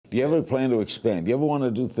Do you ever plan to expand? Do you ever want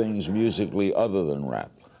to do things musically other than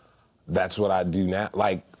rap? That's what I do now.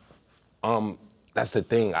 Like, that's the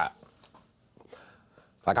thing. I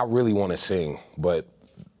really want to sing, but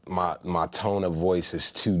my tone of voice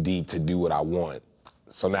is too deep to do what I want.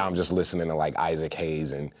 So now I'm just listening to like Isaac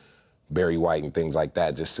Hayes and Barry White and things like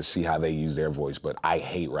that just to see how they use their voice. But I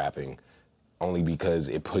hate rapping only because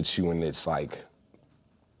it puts you in this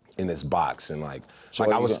in this box. And like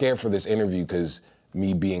I was scared for this interview because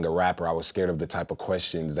me being a rapper, I was scared of the type of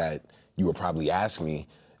questions that you would probably ask me,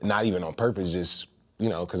 not even on purpose, just, you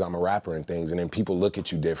know, because I'm a rapper and things, and then people look at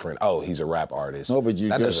you different. Oh, he's a rap artist. No, but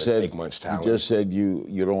that just said take much talent. You just said you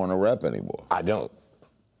don't want to rap anymore. I don't.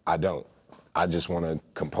 I just want to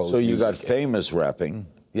compose. So you got famous rapping.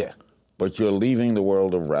 Yeah. But you're leaving the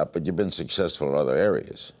world of rap, but you've been successful in other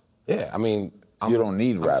areas. Yeah, I mean, you don't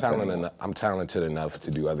need rap anymore. I'm talented enough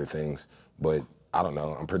to do other things, but I don't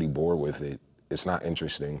know. I'm pretty bored with it. It's not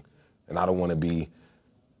interesting, and I don't want to be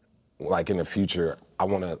like in the future. I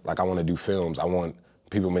want to do films. I want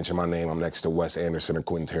people mention my name. I'm next to Wes Anderson or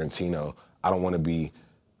Quentin Tarantino. I don't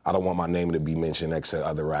want my name to be mentioned next to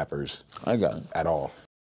other rappers. I got it. At all.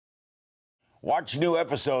 Watch new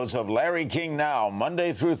episodes of Larry King Now,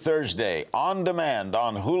 Monday through Thursday, on demand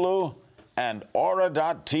on Hulu and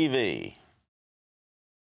Aura.tv.